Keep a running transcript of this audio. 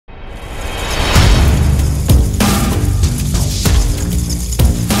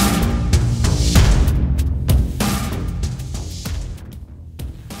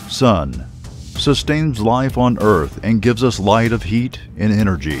Sun sustains life on Earth and gives us light of heat and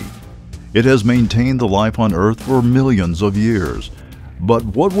energy. It has maintained the life on Earth for millions of years. But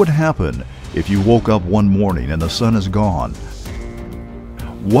what would happen if you woke up one morning and the sun is gone?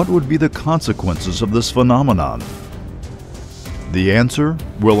 What would be the consequences of this phenomenon? The answer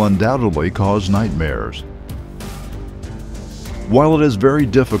will undoubtedly cause nightmares. While it is very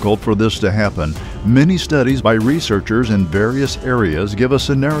difficult for this to happen, many studies by researchers in various areas give a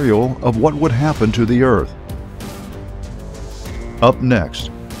scenario of what would happen to the Earth. Up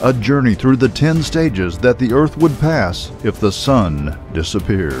next, a journey through the 10 stages that the Earth would pass if the Sun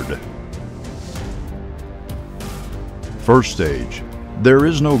disappeared. First stage. There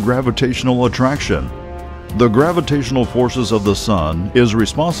is no gravitational attraction. The gravitational forces of the Sun is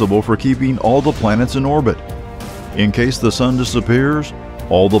responsible for keeping all the planets in orbit. In case the Sun disappears,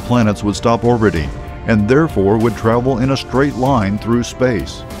 all the planets would stop orbiting and therefore would travel in a straight line through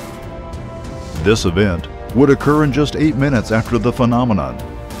space. This event would occur in just 8 minutes after the phenomenon.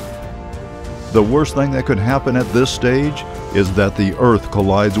 The worst thing that could happen at this stage is that the Earth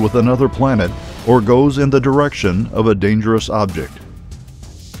collides with another planet or goes in the direction of a dangerous object.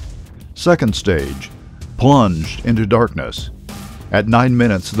 Second stage. Plunged into darkness. At 9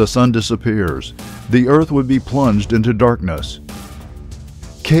 minutes, the Sun disappears. The Earth would be plunged into darkness.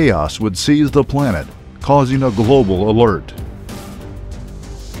 Chaos would seize the planet, causing a global alert.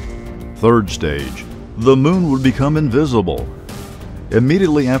 Third stage. The Moon would become invisible.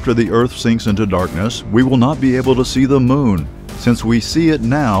 Immediately after the Earth sinks into darkness, we will not be able to see the Moon, since we see it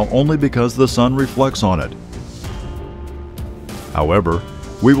now only because the Sun reflects on it. However,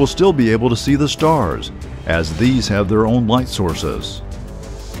 we will still be able to see the stars, as these have their own light sources.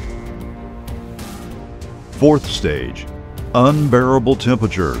 Fourth stage. Unbearable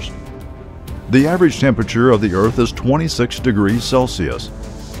temperatures. The average temperature of the Earth is 26 degrees Celsius.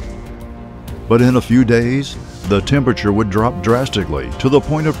 But in a few days, the temperature would drop drastically to the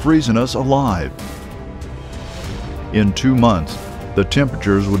point of freezing us alive. In 2 months, the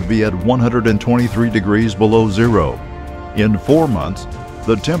temperatures would be at 123 degrees below zero. In 4 months,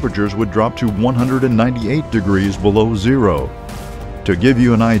 the temperatures would drop to 198 degrees below zero. To give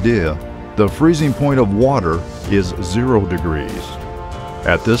you an idea, the freezing point of water is 0 degrees.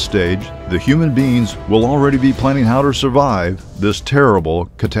 At this stage, the human beings will already be planning how to survive this terrible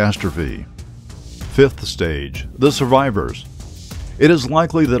catastrophe. Fifth stage. The survivors. It is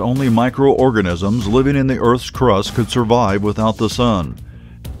likely that only microorganisms living in the Earth's crust could survive without the Sun.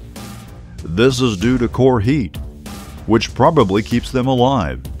 This is due to core heat, which probably keeps them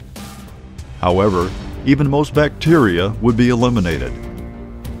alive. However, even most bacteria would be eliminated.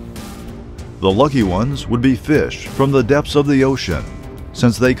 The lucky ones would be fish from the depths of the ocean,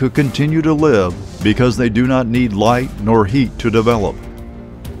 since they could continue to live because they do not need light nor heat to develop.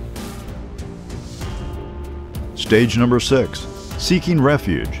 Stage number 6. Seeking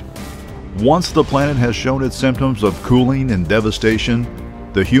refuge. Once the planet has shown its symptoms of cooling and devastation,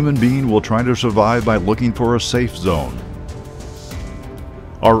 the human being will try to survive by looking for a safe zone.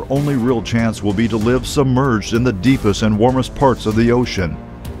 Our only real chance will be to live submerged in the deepest and warmest parts of the ocean.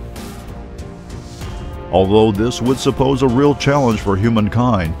 Although this would suppose a real challenge for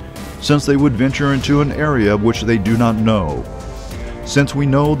humankind, since they would venture into an area which they do not know. Since we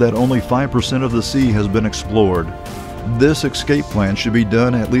know that only 5% of the sea has been explored, this escape plan should be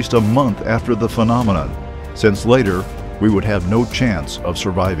done at least a month after the phenomenon, since later we would have no chance of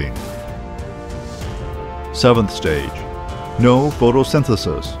surviving. Seventh stage. No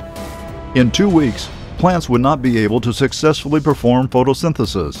photosynthesis. In 2 weeks, plants would not be able to successfully perform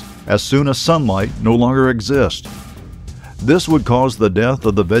photosynthesis as soon as sunlight no longer exists. This would cause the death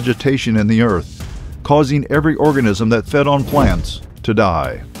of the vegetation in the Earth, causing every organism that fed on plants to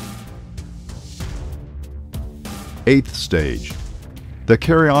die. Eighth stage. The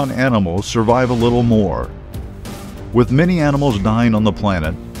carrion animals survive a little more. With many animals dying on the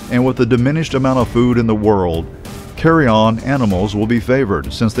planet, and with the diminished amount of food in the world, carrion animals will be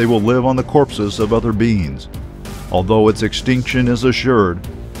favored since they will live on the corpses of other beings. Although its extinction is assured,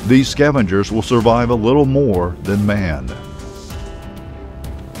 these scavengers will survive a little more than man.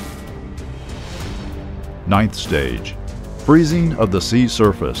 Ninth stage. Freezing of the sea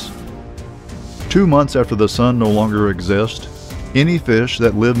surface. 2 months after the Sun no longer exists, any fish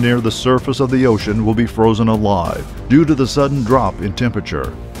that live near the surface of the ocean will be frozen alive due to the sudden drop in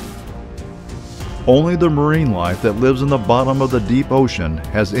temperature. Only the marine life that lives in the bottom of the deep ocean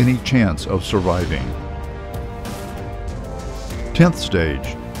has any chance of surviving. 10th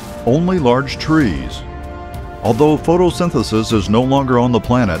stage. Only large trees. Although photosynthesis is no longer on the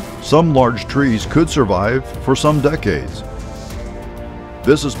planet, some large trees could survive for some decades.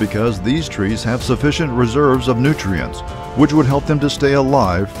 This is because these trees have sufficient reserves of nutrients, which would help them to stay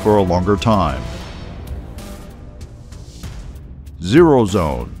alive for a longer time. Zero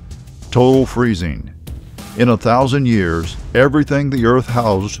zone, total freezing. In 1,000 years, everything the Earth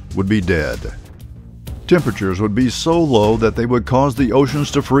housed would be dead. Temperatures would be so low that they would cause the oceans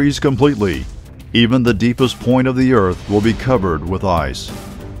to freeze completely. Even the deepest point of the Earth will be covered with ice.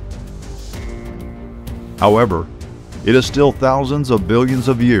 However, it is still thousands of billions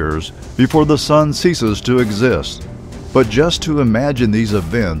of years before the Sun ceases to exist. But just to imagine these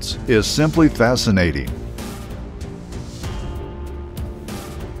events is simply fascinating.